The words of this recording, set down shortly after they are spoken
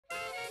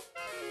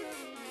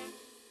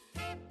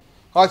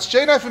Hi, it's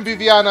Gino from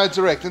Biviano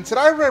Direct, and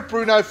today we're at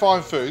Bruno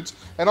Fine Foods,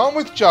 and I'm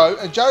with Joe,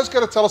 and Joe's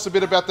going to tell us a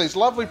bit about these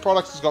lovely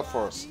products he's got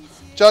for us.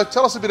 Joe,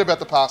 tell us a bit about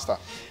the pasta.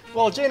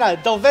 Well, Gino,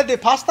 Del Verde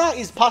pasta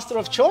is pasta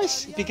of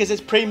choice because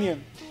it's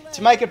premium.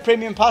 To make a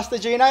premium pasta,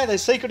 Gino, the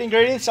secret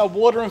ingredients are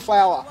water and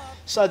flour.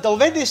 So Del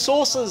Verde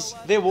sources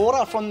their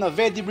water from the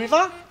Verde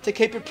River to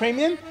keep it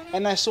premium,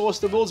 and they source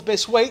the world's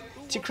best wheat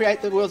to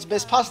create the world's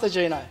best pasta,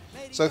 Gino.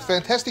 So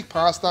fantastic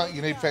pasta,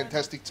 you need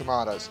fantastic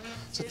tomatoes.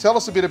 So tell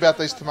us a bit about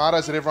these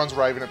tomatoes that everyone's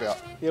raving about.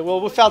 Yeah,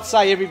 well, we felt to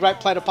say every great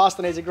plate of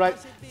pasta needs a great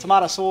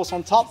tomato sauce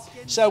on top.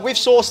 So we've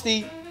sourced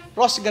the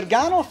Rosso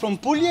Gargano from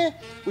Puglia,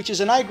 which is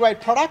an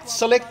A-grade product,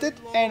 selected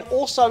and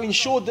also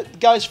ensured that it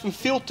goes from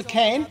field to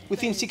can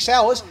within 6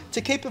 hours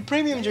to keep it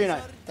premium, Gino.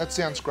 That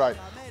sounds great.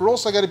 We're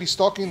also going to be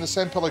stocking the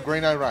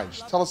Sanpellegrino range.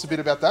 Tell us a bit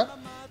about that.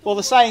 Well,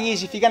 the saying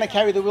is, if you're going to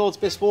carry the world's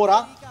best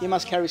water, you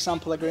must carry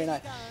Sanpellegrino.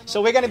 So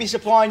we're going to be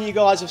supplying you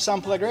guys with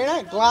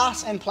Sanpellegrino,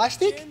 glass and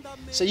plastic,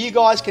 so you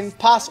guys can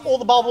pass all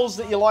the bubbles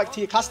that you like to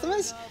your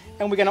customers,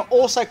 and we're going to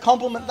also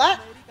complement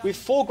that with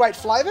 4 great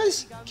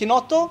flavours,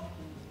 Chinotto,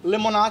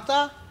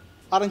 Limonata,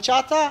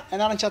 Aranciata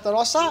and Aranciata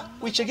Rossa,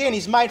 which again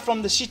is made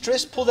from the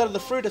citrus pulled out of the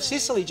fruit of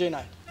Sicily,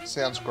 Gino.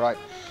 Sounds great.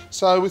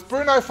 So with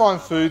Bruno Fine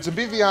Foods and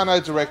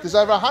Biviano Direct, there's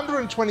over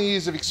 120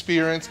 years of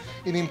experience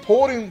in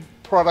importing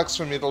products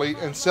from Italy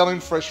and selling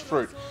fresh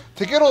fruit.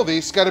 To get all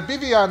this, go to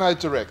Biviano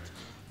Direct.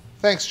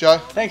 Thanks, Joe.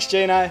 Thanks,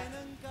 Gino.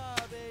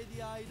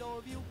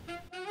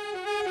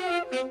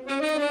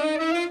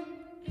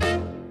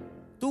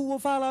 Tu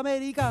fa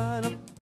l'americano